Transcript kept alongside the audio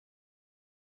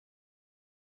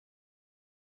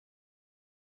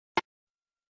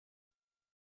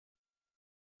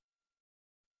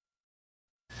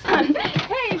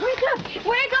Hey, wake up!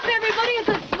 Wake up, everybody! It's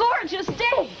a gorgeous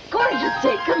day! Gorgeous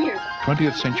day! Come here.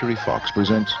 20th Century Fox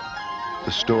presents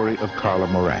the story of Carla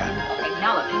Moran,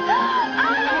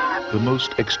 the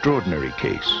most extraordinary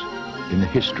case in the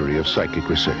history of psychic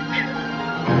research.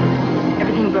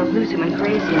 Everything broke loose. It went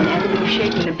crazy, and everything was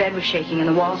shaking. The bed was shaking, and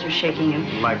the walls were shaking,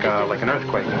 and... Like an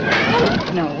earthquake?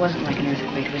 No, it wasn't like an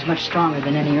earthquake. It was much stronger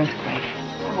than any earthquake.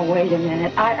 Oh, wait a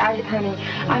minute. Honey,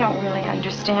 I don't really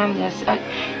understand this.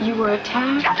 You were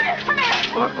attacked?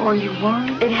 Or you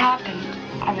weren't? It happened.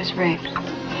 I was raped.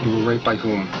 You were raped by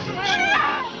whom?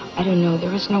 I don't know.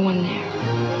 There was no one there.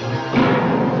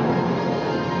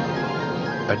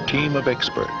 A team of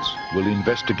experts will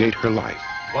investigate her life.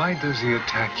 Why does he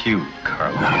attack you,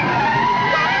 Carla?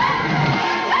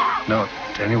 Not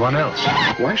anyone else.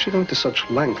 Why is she going to such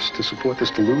lengths to support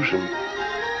this delusion?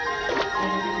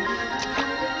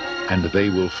 And they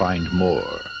will find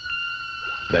more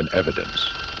than evidence.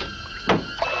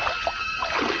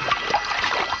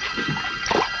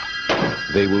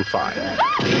 They will find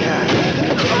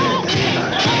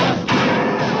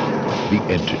the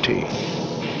entity.